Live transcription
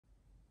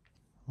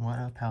What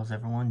up? How's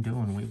everyone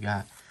doing? We've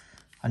got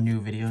a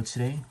new video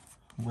today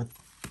with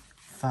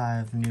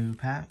 5 new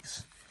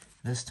packs.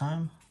 This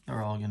time,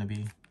 they're all going to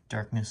be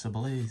Darkness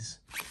Ablaze.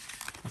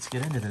 Let's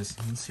get into this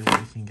and see what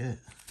we can get.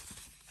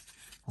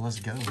 Let's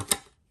go. Hope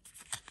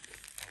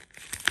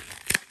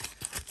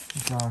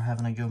y'all are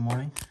having a good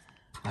morning.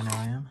 I know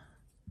I am.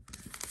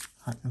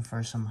 Hunting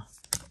for some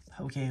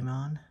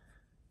Pokémon.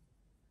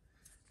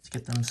 Let's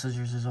get them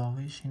scissors as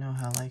always. You know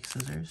how I like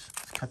scissors.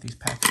 Let's cut these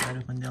packs right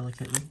open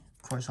delicately.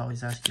 Of course,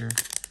 always ask your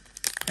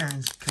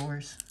parents, of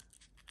course.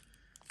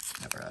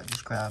 Never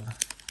just grab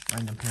a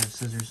random pair of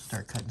scissors and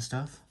start cutting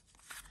stuff.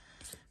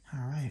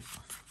 Alright.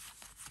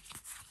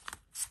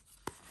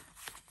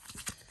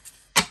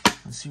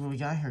 Let's see what we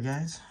got here,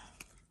 guys.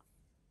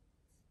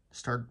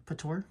 Start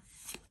Pator.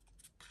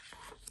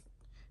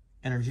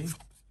 Energy.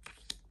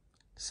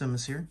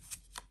 Simisear.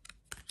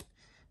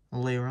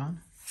 Leiron.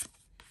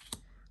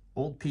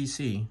 Old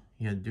PC.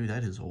 Yeah, dude,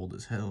 that is old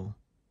as hell.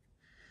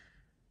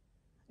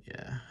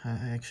 Yeah,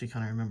 I actually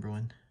kind of remember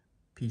when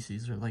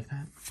PCs are like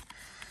that.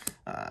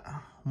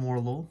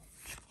 Morlul.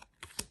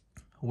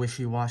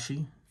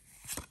 Wishy-Washy.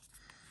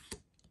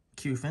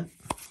 Qfint.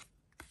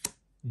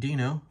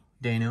 Dano.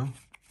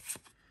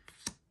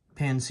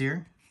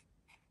 Pansear.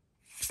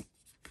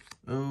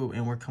 Oh,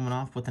 and we're coming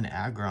off with an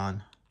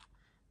Aggron.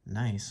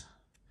 Nice.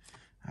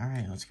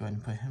 Alright, let's go ahead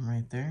and put him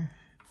right there.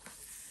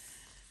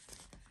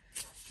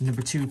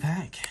 Number 2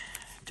 pack.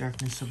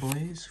 Darkness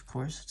Ablaze. Of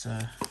course, it's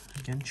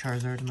again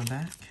Charizard in the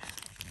back.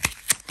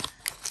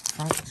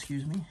 Front,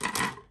 excuse me.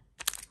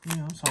 You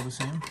know, it's all the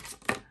same.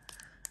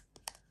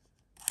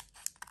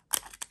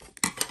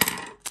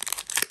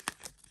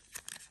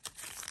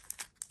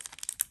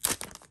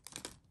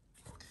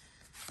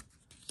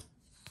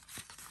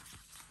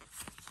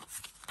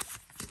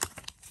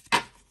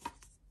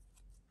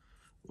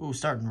 Ooh,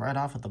 starting right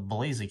off with the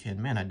Blaziken.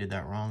 Man, I did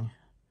that wrong.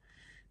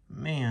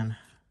 Man.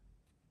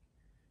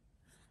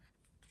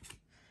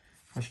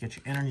 First, you get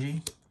your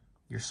Energy,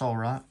 your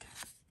Solrock,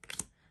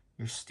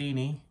 your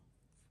Steenie.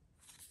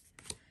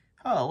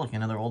 Oh, look,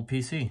 another old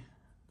PC. You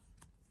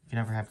can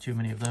never have too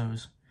many of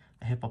those.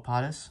 A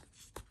Hippopotas,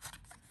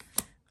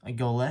 a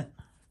Golett,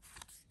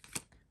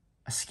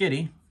 a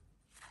Skitty,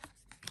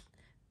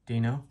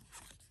 Dino,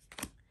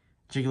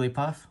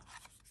 Jigglypuff,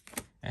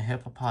 a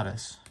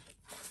Hippopotas.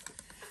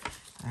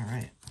 All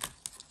right.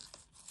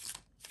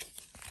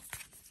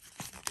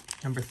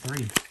 Number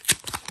 3.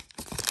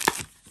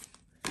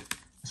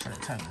 Let's try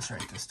to time this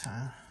right this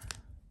time.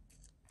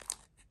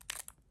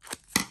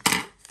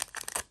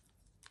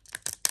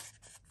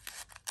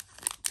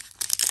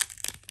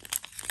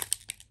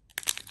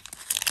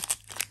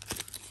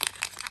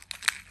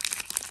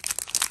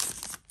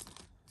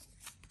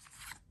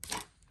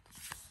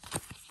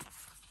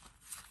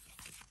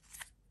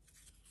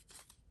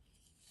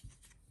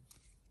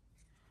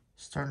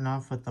 Starting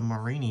off with the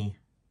Marini.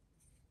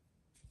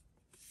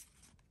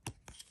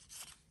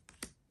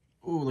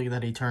 Ooh, look at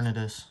that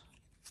Eternatus.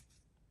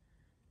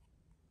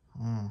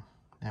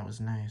 That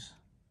was nice.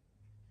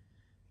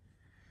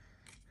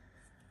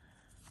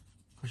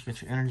 Of course, you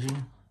get your Energy,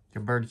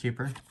 your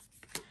Birdkeeper,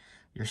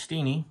 your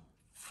Steenie,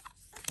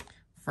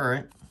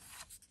 Furret,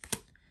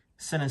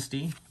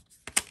 Sinistea,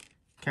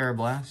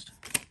 Carablast,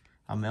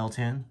 a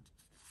Meltan,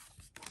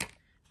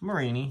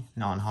 Marini,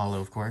 non-holo,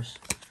 of course,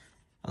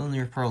 and then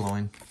your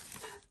Purloin.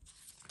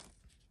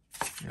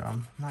 Yeah,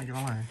 I'm not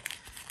gonna lie,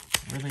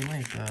 I really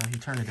like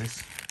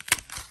Eternatus.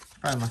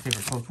 Probably my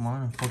favorite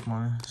Pokemon,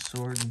 Pokemon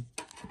Sword.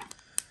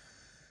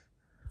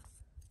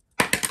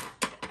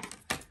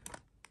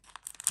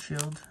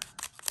 Shield.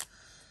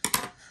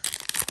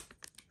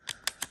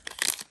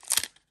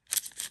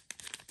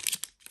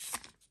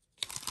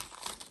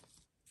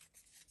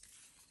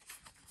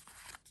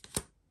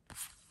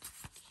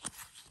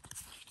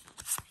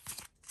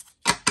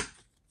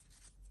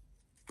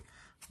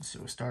 Let's see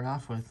what we start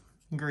off with.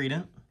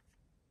 Greedent.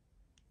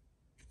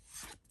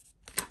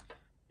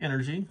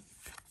 Energy.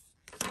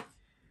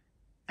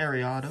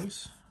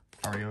 Ariotos.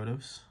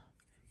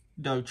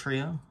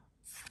 Dugtrio.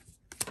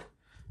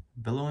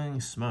 Billowing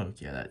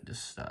Smoke. Yeah, that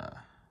just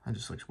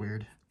looks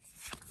weird.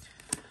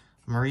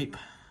 Mareep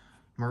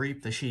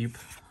the sheep.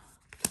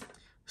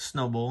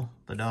 Snowball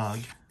the dog.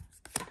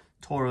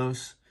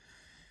 Tauros.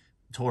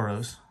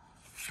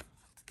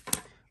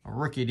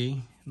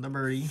 Rookidee the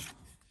birdie.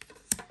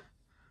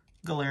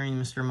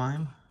 Galarian Mr.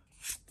 Mime.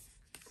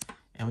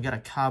 And we got a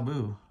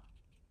Kabu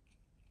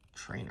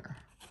trainer.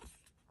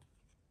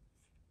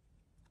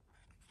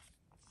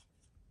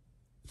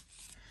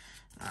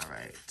 All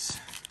right.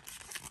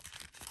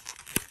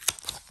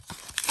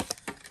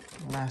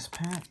 Last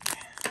pack.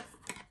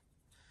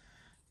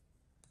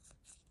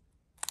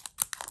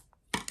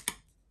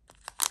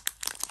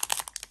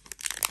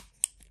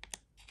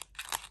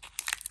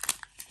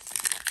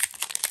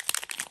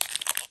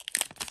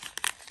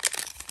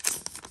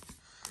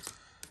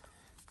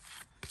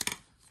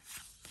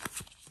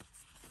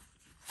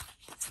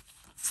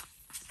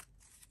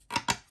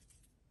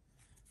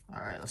 All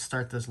right, let's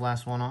start this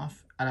last one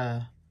off. At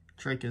a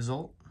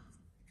Dracozolt,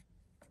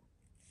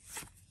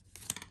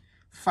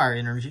 Fire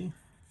Energy,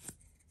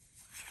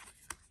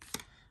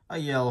 a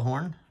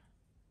Yellowhorn,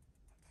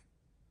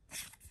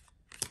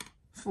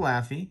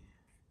 Flaffy,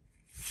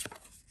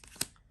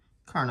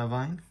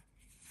 Carnivine,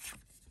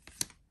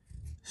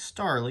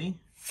 Starly,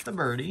 the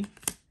Birdie,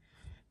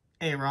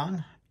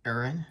 Aaron,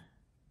 I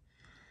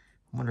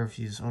wonder if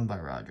he's owned by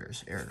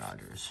Rogers, Aaron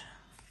Rodgers,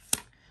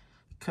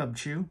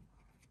 Cubchoo,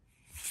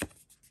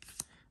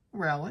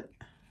 Rowlet,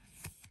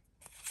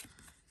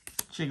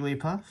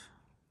 Jigglypuff,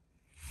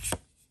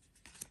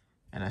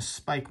 and a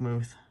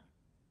Spikemuth.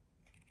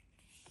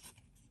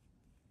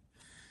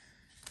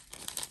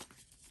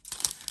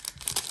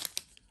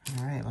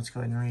 Alright, let's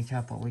go ahead and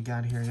recap what we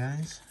got here,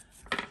 guys.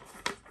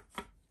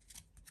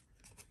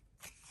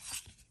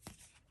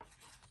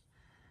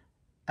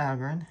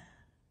 Agron,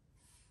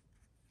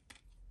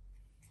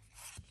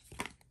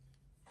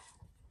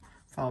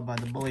 followed by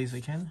the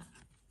Blaziken,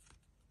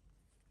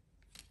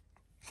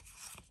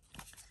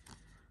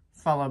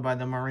 followed by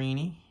the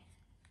Marini.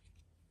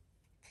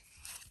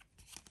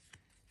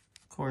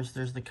 Of course,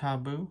 there's the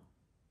Kabu,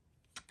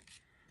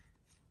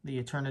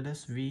 the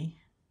Eternatus V,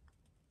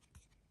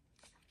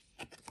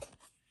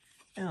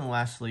 and then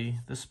lastly,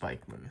 the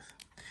Spikemuth.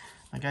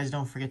 Now, guys,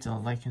 don't forget to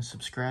like and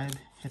subscribe.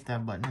 Hit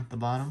that button at the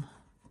bottom.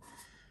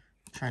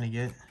 Trying to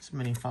get as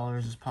many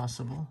followers as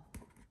possible.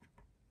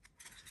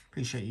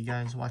 Appreciate you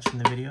guys watching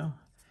the video.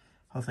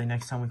 Hopefully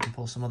next time we can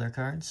pull some other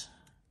cards.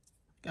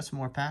 Got some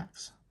more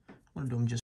packs. I'm going to do them just